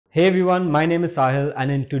Hey everyone, my name is Sahil,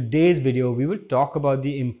 and in today's video we will talk about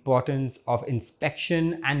the importance of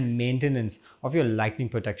inspection and maintenance of your lightning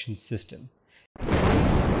protection system.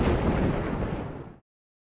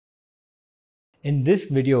 In this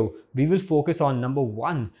video, we will focus on number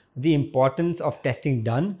 1, the importance of testing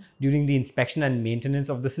done during the inspection and maintenance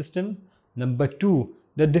of the system. Number 2,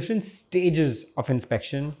 the different stages of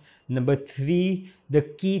inspection. Number 3, the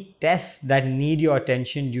key tests that need your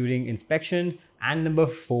attention during inspection. And number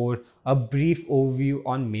 4, a brief overview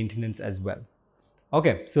on maintenance as well.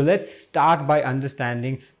 Okay, so let's start by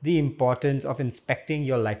understanding the importance of inspecting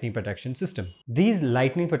your lightning protection system. These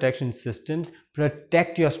lightning protection systems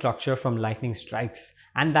protect your structure from lightning strikes,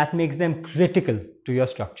 and that makes them critical to your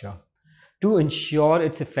structure. To ensure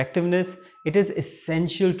its effectiveness, it is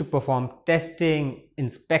essential to perform testing,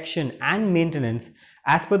 inspection, and maintenance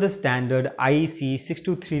as per the standard IEC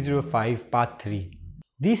 62305 Part 3.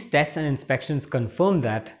 These tests and inspections confirm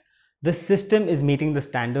that the system is meeting the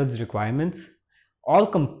standards requirements, all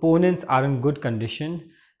components are in good condition,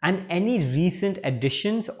 and any recent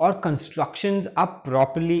additions or constructions are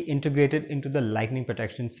properly integrated into the lightning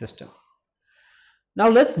protection system. Now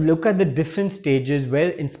let's look at the different stages where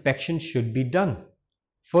inspection should be done.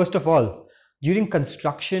 First of all, during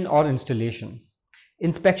construction or installation.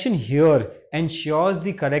 Inspection here ensures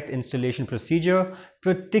the correct installation procedure,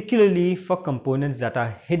 particularly for components that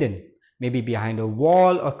are hidden, maybe behind a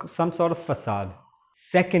wall or some sort of facade.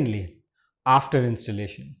 Secondly, after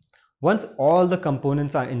installation. Once all the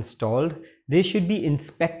components are installed, they should be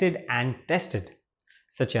inspected and tested,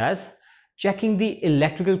 such as checking the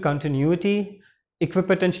electrical continuity,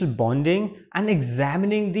 equipotential bonding, and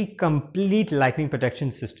examining the complete lightning protection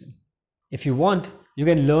system. If you want, you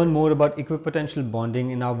can learn more about equipotential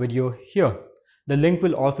bonding in our video here. The link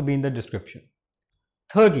will also be in the description.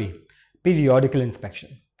 Thirdly, periodical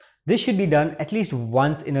inspection. This should be done at least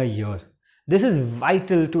once in a year. This is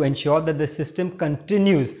vital to ensure that the system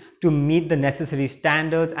continues to meet the necessary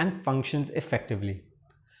standards and functions effectively.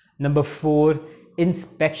 Number 4,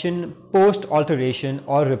 inspection post alteration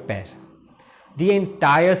or repair. The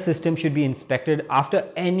entire system should be inspected after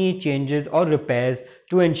any changes or repairs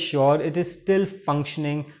to ensure it is still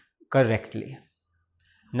functioning correctly.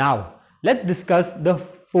 Now, let's discuss the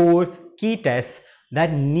 4 key tests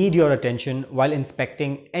that need your attention while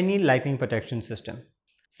inspecting any lightning protection system.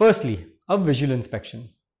 Firstly, a visual inspection.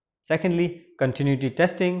 Secondly, continuity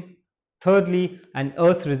testing. Thirdly, an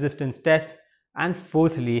earth resistance test. And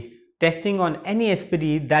fourthly, testing on any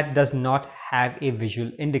SPD that does not have a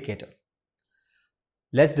visual indicator.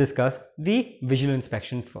 Let's discuss the visual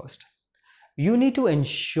inspection first. You need to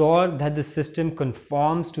ensure that the system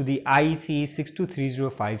conforms to the IEC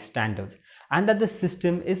 62305 standards and that the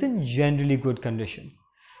system is in generally good condition.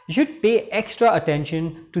 You should pay extra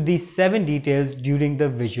attention to these 7 details during the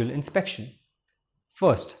visual inspection.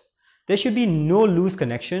 First, there should be no loose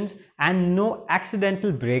connections and no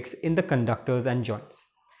accidental breaks in the conductors and joints.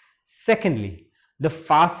 Secondly, the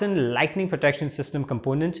fastened lightning protection system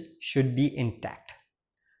components should be intact.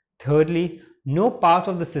 Thirdly, no part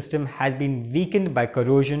of the system has been weakened by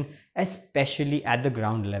corrosion, especially at the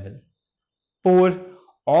ground level. 4.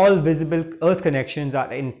 All visible earth connections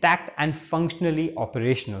are intact and functionally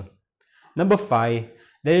operational. Number 5.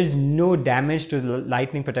 There is no damage to the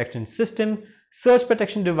lightning protection system, surge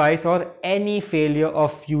protection device, or any failure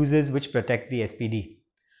of fuses which protect the SPD.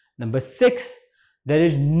 Number 6. There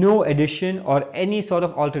is no addition or any sort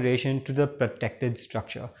of alteration to the protected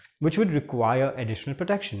structure, which would require additional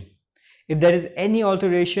protection. If there is any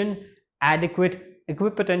alteration, adequate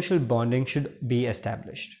equipotential bonding should be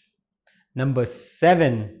established. Number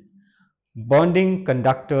 7. Bonding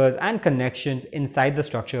conductors and connections inside the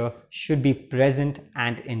structure should be present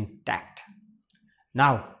and intact.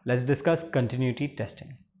 Now, let's discuss continuity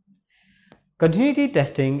testing. Continuity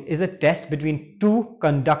testing is a test between 2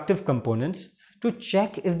 conductive components to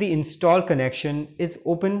check if the installed connection is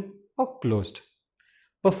open or closed.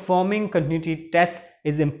 Performing continuity tests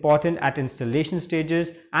is important at installation stages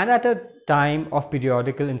and at a time of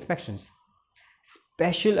periodical inspections.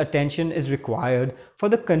 Special attention is required for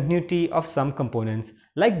the continuity of some components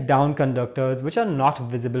like down conductors which are not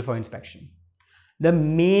visible for inspection. The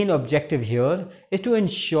main objective here is to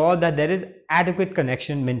ensure that there is adequate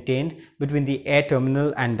connection maintained between the air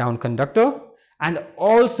terminal and down conductor, and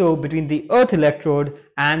also between the earth electrode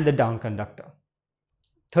and the down conductor.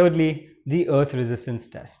 Thirdly, the earth resistance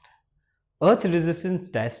test. Earth resistance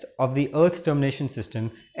test of the earth termination system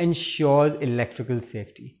ensures electrical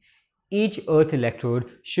safety. Each earth electrode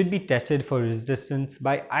should be tested for resistance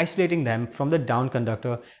by isolating them from the down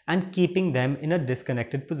conductor and keeping them in a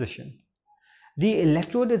disconnected position. The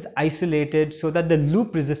electrode is isolated so that the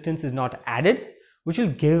loop resistance is not added, which will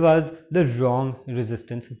give us the wrong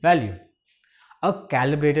resistance value. A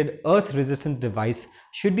calibrated earth resistance device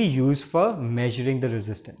should be used for measuring the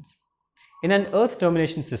resistance. In an earth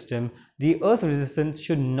termination system, the earth resistance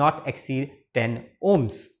should not exceed 10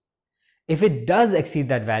 ohms. If it does exceed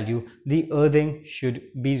that value, the earthing should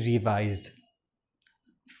be revised.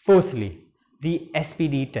 Fourthly, the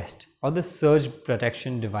SPD test, or the surge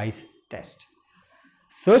protection device test.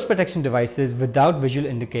 Surge protection devices without visual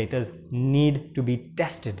indicators need to be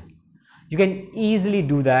tested. You can easily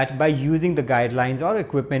do that by using the guidelines or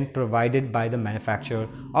equipment provided by the manufacturer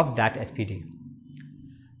of that SPD.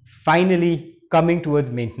 Finally, coming towards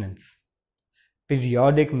maintenance.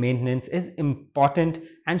 Periodic maintenance is important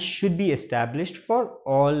and should be established for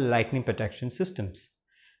all lightning protection systems.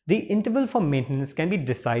 The interval for maintenance can be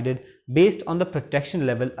decided based on the protection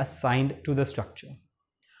level assigned to the structure.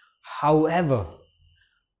 However,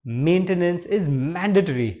 maintenance is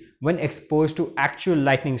mandatory when exposed to actual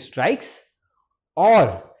lightning strikes,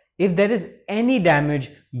 or if there is any damage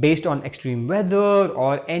based on extreme weather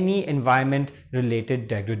or any environment related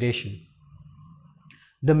degradation.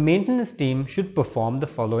 The maintenance team should perform the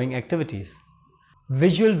following activities: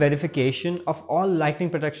 visual verification of all lightning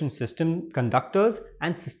protection system conductors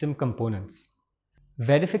and system components,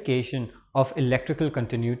 verification of electrical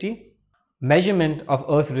continuity, measurement of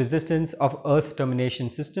earth resistance of earth termination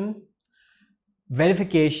system,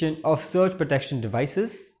 verification of surge protection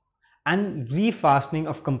devices, and refastening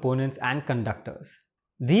of components and conductors.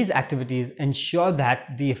 These activities ensure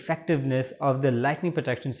that the effectiveness of the lightning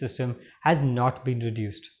protection system has not been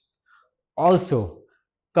reduced. Also,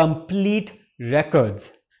 complete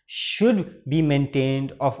records should be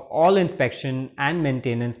maintained of all inspection and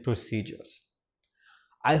maintenance procedures.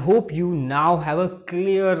 I hope you now have a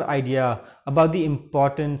clear idea about the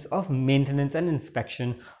importance of maintenance and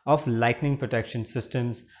inspection of lightning protection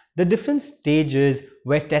systems, the different stages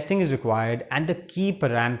where testing is required, and the key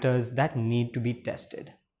parameters that need to be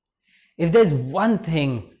tested. If there's one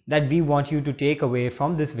thing that we want you to take away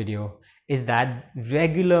from this video, is that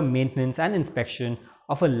regular maintenance and inspection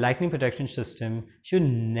of a lightning protection system should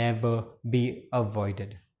never be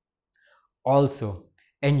avoided. Also,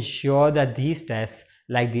 ensure that these tests,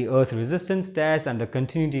 like the earth resistance test and the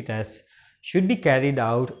continuity test, should be carried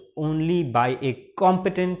out only by a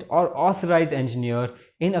competent or authorized engineer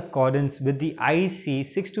in accordance with the IEC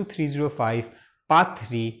 62305 Part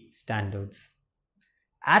 3 standards.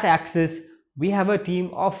 At Axis, we have a team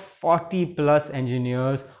of 40+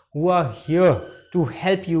 engineers who are here to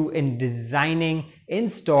help you in designing,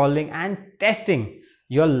 installing, and testing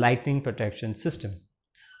your lightning protection system.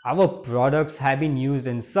 Our products have been used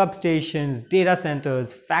in substations, data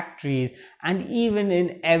centers, factories, and even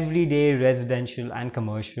in everyday residential and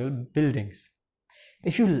commercial buildings.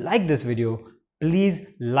 If you like this video, please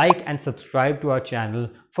like and subscribe to our channel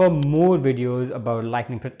for more videos about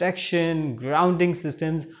lightning protection, grounding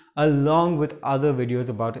systems, along with other videos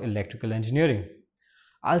about electrical engineering.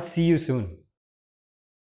 I'll see you soon.